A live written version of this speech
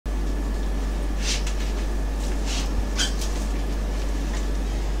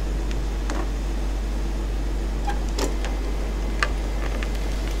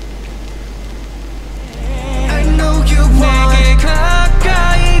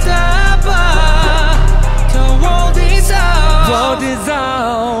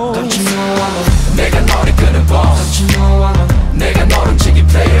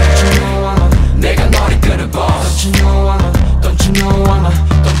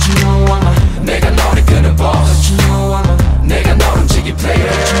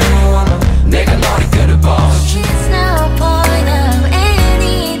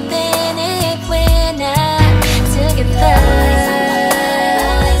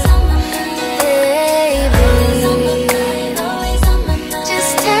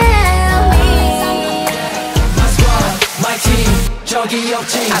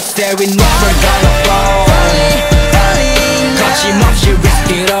I said we never gonna fall. 거침없이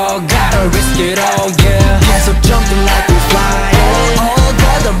risk it all, gotta risk it all, yeah. 계속 jumping like we flying,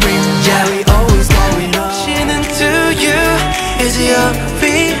 all the rim, yeah, we always going up. Shining to you is your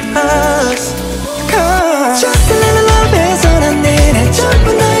us. Just a little love is all I need.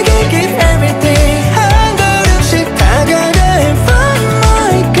 전부 너에게 give everything. 한 걸음씩 다가가 and find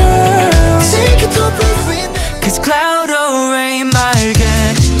my girl. Take it to prove it. Cause cloud or rain 맑은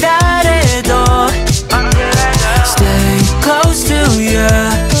날에도 stay close to you.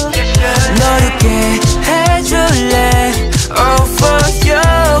 너롭게 해줄래. All for you.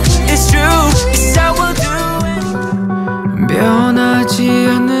 It's true. It's how we'll do it. 변하지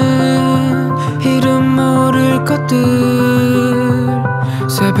않는 이름 모를 것들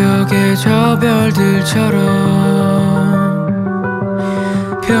새벽의 저 별들처럼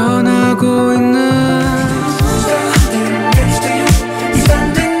변하고 있는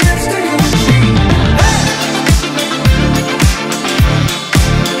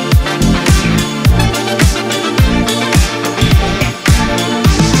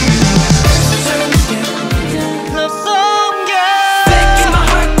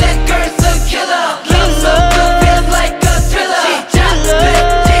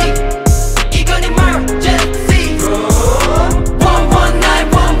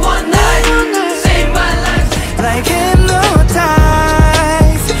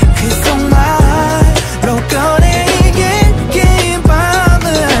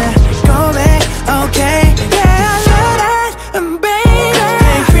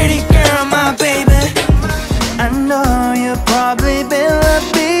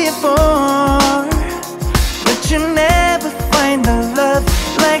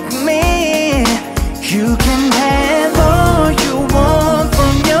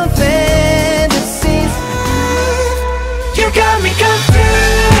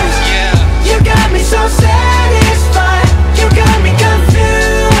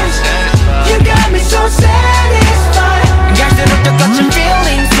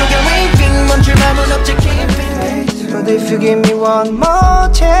If you give me one more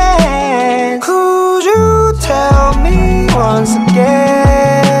chance, could you tell me once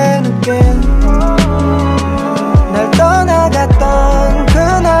again, 날 떠나갔던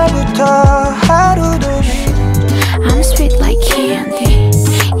그날부터 하루도 쉬 I'm sweet like candy,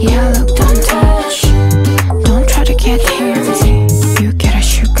 yeah, look, don't touch. Don't try to get handsy, you get a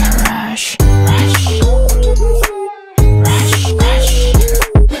sugar rush. Rush, rush, rush,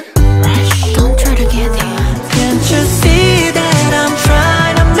 rush. Don't try to get handsy. Can't you see that I'm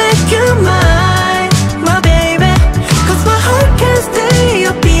trying to make you mine, my baby? Cause my heart can't stay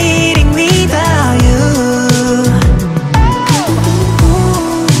a beating without you.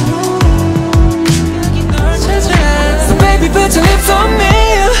 So baby put your lips on me.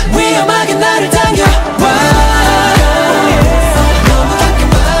 위험하게 나를 당겨와. 너무 깊게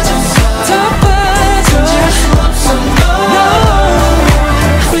빠졌어. 더 빠져. No,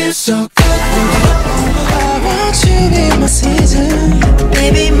 feel so good. I want you in my season.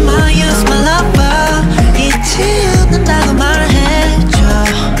 Baby, my you's my lover. 잊지 않는다고 말해줘.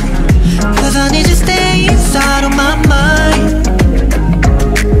 Cause I need you stay inside of my mind.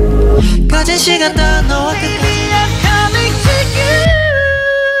 가진 시간 다 너와 끝까지. I'm coming to you.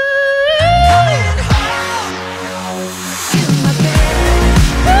 My baby.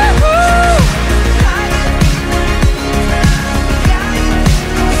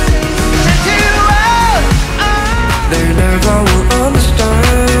 They never will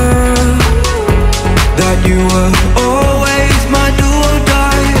understand that you were always my do or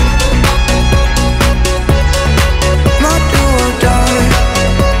die. My do or die.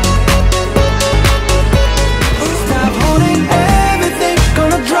 Stop holding everything,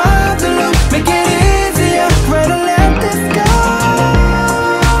 gonna drive the loop, make it easier, rather let this go.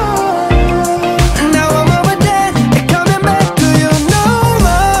 Now I'm over there, ain't coming back to you no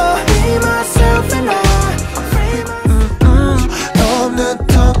more. Be myself and 없는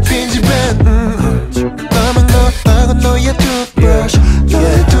턱 빈집엔 남은 너 나고 너의 toothbrush,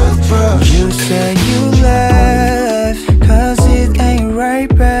 너의 toothbrush. You say you left, cause it ain't right,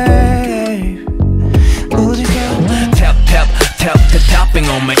 babe. 우리가 Tap, tap, tap, tap, tapping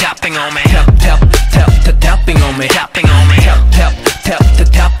on me, tapping on me.